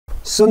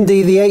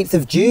Sunday the 8th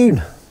of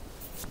June,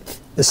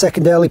 the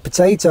second early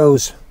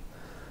potatoes.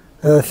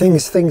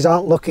 Things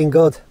aren't looking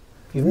good.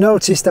 You've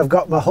noticed I've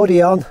got my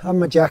hoodie on and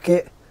my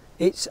jacket.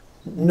 It's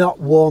not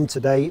warm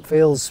today. It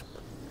feels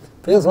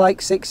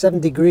like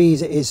 6-7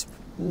 degrees. It is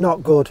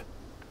not good.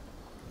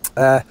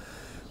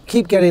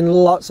 Keep getting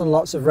lots and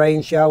lots of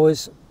rain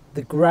showers.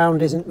 The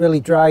ground isn't really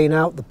drying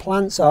out. The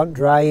plants aren't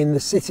drying. They're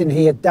sitting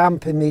here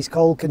damp in these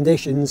cold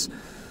conditions.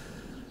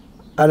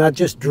 And I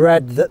just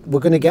dread that we're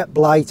going to get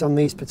blight on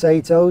these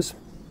potatoes.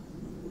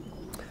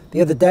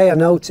 The other day I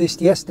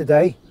noticed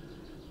yesterday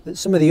that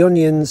some of the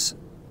onions,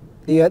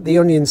 the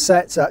onion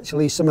sets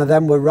actually, some of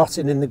them were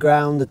rotting in the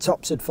ground. The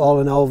tops had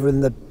fallen over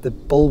and the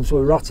bulbs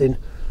were rotting.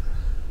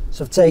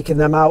 So I've taken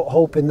them out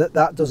hoping that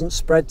that doesn't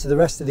spread to the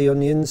rest of the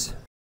onions.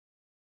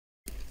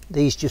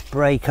 These just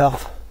break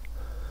off.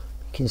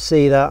 You can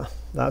see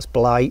that's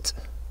blight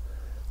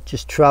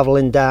just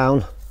travelling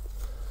down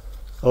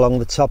along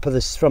the top of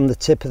this, from the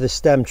tip of the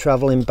stem,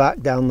 travelling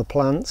back down the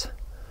plant.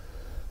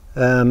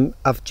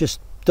 I've just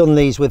done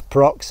these with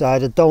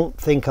peroxide. I don't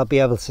think I'll be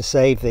able to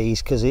save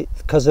these because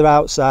they're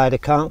outside. I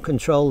can't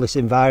control this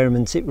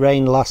environment. It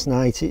rained last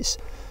night, it's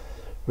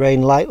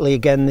rained lightly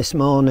again this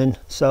morning,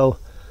 so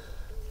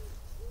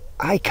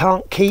I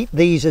can't keep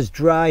these as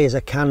dry as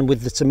I can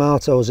with the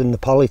tomatoes in the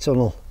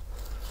polytunnel.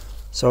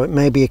 So it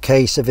may be a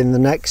case of in the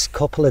next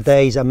couple of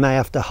days I may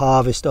have to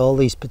harvest all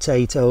these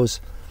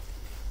potatoes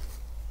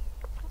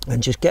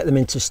and just get them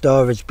into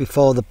storage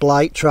before the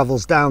blight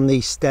travels down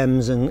these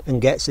stems and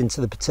gets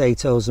into the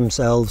potatoes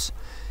themselves.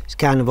 It's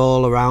kind of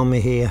all around me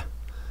here.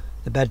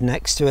 The bed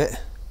next to it,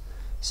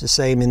 it's the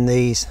same in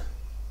these.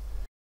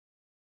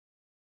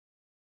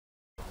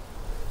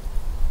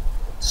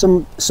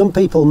 Some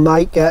people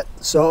might get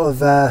sort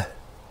of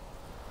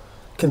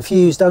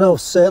confused. I know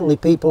certainly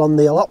people on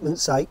the allotment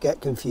site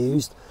get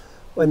confused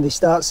when they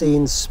start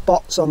seeing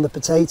spots on the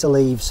potato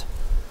leaves.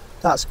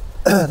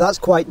 That's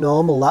quite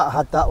normal. I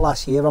had that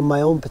last year on my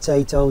own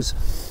potatoes.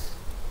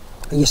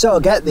 And you sort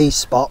of get these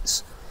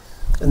spots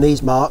and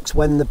these marks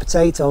when the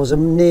potatoes are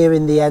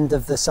nearing the end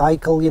of the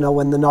cycle, you know,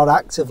 when they're not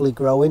actively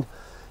growing,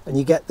 and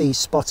you get these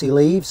spotty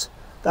leaves.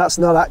 That's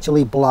not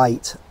actually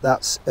blight.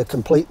 That's a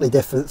completely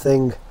different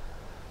thing.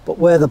 But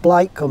where the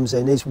blight comes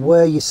in is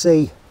where you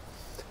see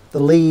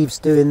the leaves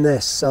doing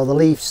this. So the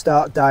leaves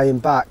start dying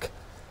back,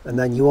 and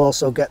then you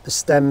also get the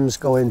stems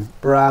going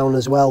brown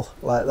as well,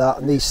 like that.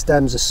 And these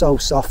stems are so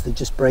soft they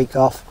just break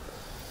off.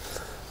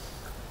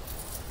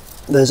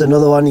 There's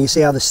another one, you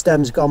see how the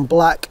stem's gone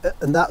black,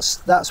 and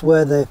that's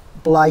where the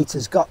blight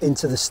has got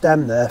into the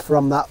stem there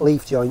from that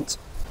leaf joint.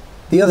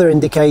 The other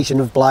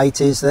indication of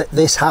blight is that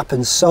this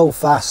happens so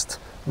fast,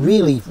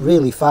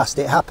 really fast.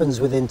 It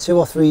happens within 2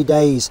 or 3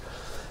 days.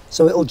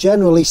 So it'll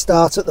generally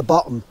start at the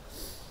bottom,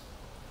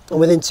 and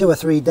within 2 or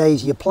 3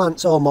 days your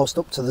plant's almost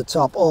up to the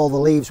top. All the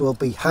leaves will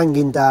be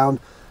hanging down.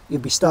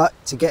 You'll be starting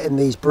to get in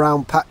these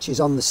brown patches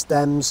on the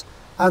stems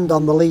and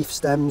on the leaf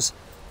stems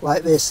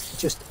like this,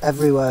 just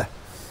everywhere.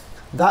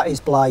 That is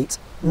blight,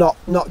 not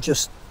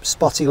just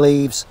spotty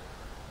leaves,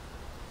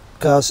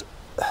 because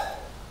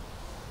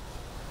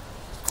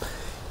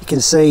you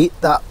can see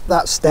that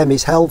stem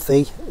is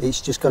healthy.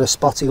 It's just got a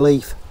spotty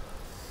leaf,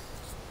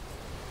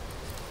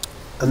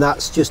 and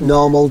that's just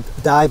normal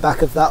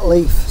dieback of that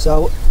leaf.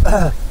 So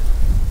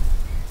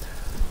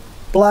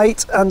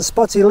blight and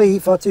spotty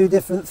leaf are two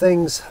different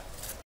things.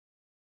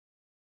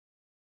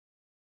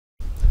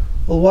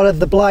 Well, what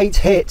had the blight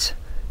hit?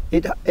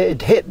 It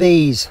hit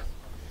these.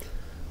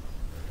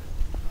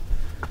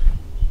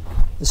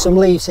 There's some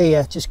leaves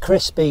here, just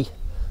crispy.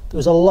 There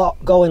was a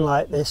lot going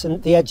like this,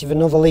 and the edge of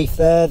another leaf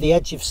there, the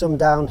edge of some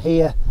down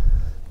here,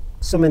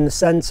 some in the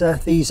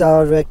centre. These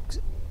are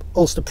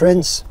Ulster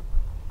Prince.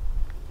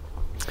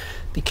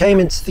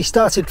 They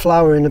started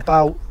flowering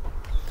about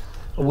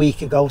a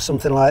week ago,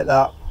 something like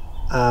that.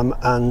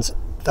 And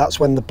that's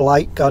when the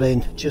blight got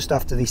in, just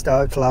after they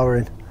started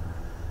flowering.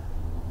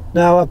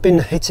 Now I've been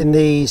hitting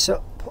these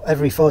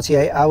every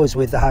 48 hours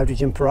with the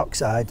hydrogen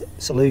peroxide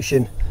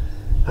solution,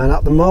 and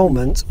at the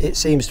moment it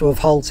seems to have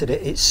halted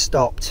it. It's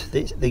stopped.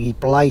 The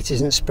blight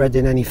isn't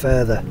spreading any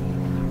further.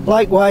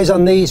 Likewise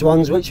on these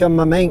ones, which are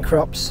my main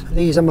crops,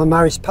 these are my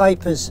Maris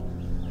Pipers,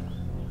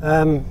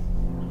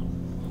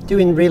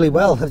 doing really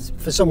well.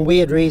 For some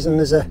weird reason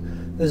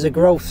there's a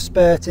growth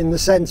spurt in the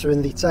centre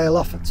and they tail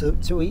off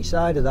to each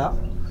side of that.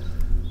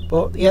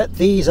 But yet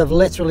these have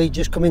literally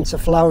just come into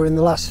flower in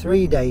the last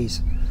 3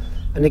 days.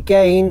 And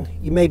again,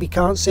 you maybe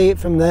can't see it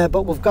from there,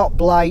 but we've got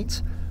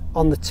blight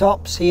on the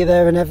tops here,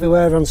 there and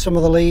everywhere on some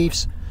of the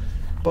leaves.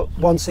 But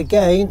once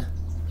again,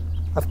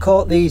 I've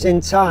caught these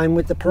in time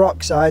with the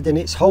peroxide, and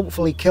it's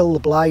hopefully killed the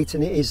blight,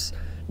 and it is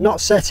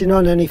not setting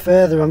on any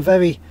further.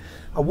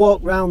 I walk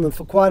round them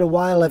for quite a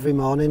while every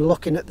morning,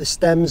 looking at the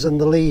stems and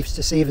the leaves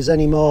to see if there's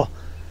any more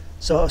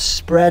sort of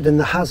spread, and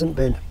there hasn't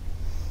been.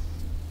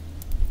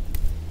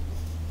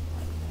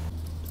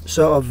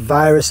 Sort of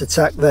virus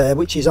attack there,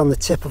 which is on the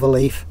tip of a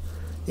leaf.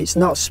 It's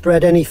not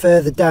spread any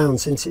further down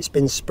since it's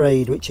been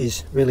sprayed, which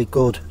is really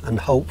good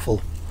and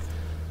hopeful.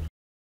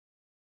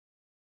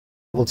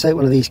 We'll take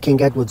one of these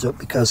King Edwards up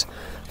because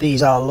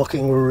these are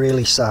looking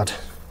really sad.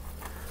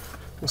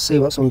 We'll see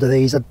what's under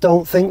these. I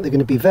don't think they're going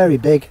to be very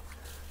big,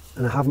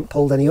 and I haven't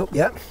pulled any up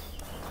yet.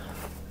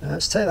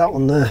 Let's take that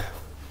one there.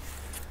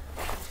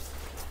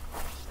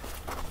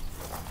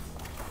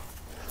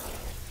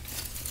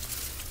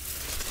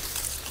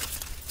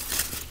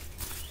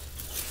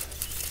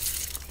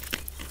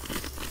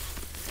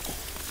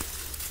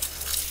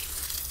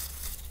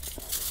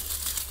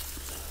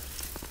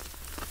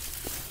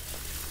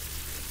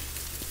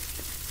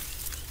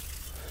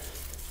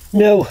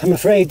 No, I'm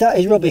afraid that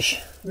is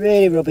rubbish,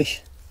 really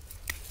rubbish.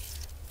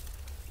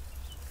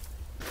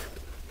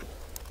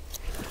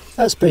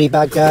 That's pretty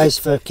bad, guys,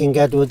 for King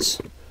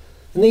Edwards.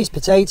 And these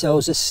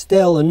potatoes are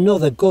still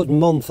another good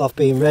month off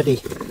being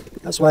ready.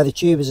 That's why the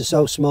tubers are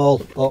so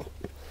small, but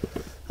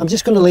I'm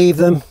just going to leave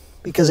them,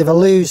 because if I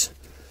lose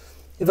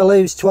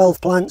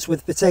 12 plants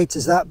with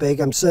potatoes that big,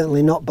 I'm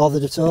certainly not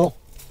bothered at all.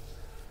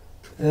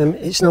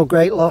 It's no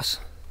great loss.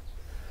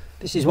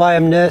 This is why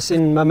I'm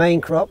nursing my main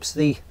crops,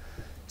 the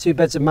 2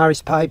 beds of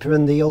Maris Piper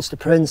and the Ulster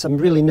Prince. I'm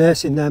really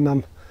nursing them.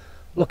 I'm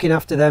looking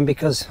after them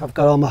because I've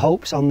got all my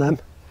hopes on them.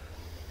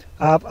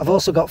 I've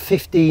also got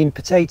 15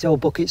 potato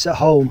buckets at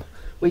home,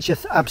 which are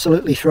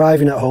absolutely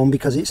thriving at home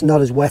because it's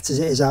not as wet as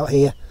it is out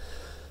here.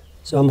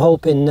 So I'm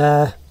hoping,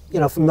 you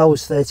know, from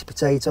those 30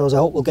 potatoes, I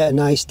hope we'll get a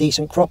nice,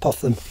 decent crop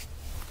off them.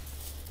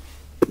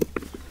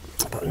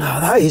 But no,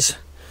 that is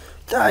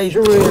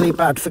really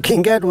bad for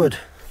King Edward.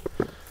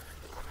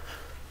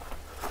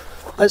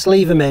 Let's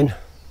leave them in.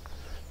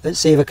 Let's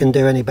see if I can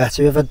do any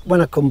better. When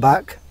I come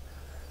back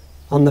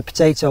on the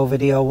potato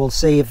video, we'll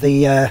see if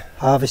the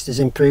harvest has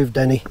improved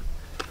any.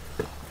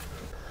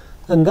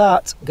 And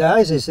that,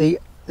 guys, is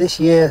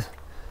this year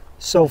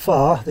so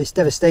far, this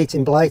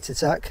devastating blight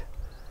attack.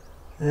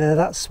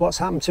 That's what's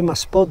happened to my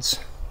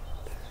spuds.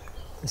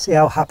 You see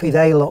how happy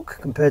they look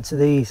compared to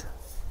these.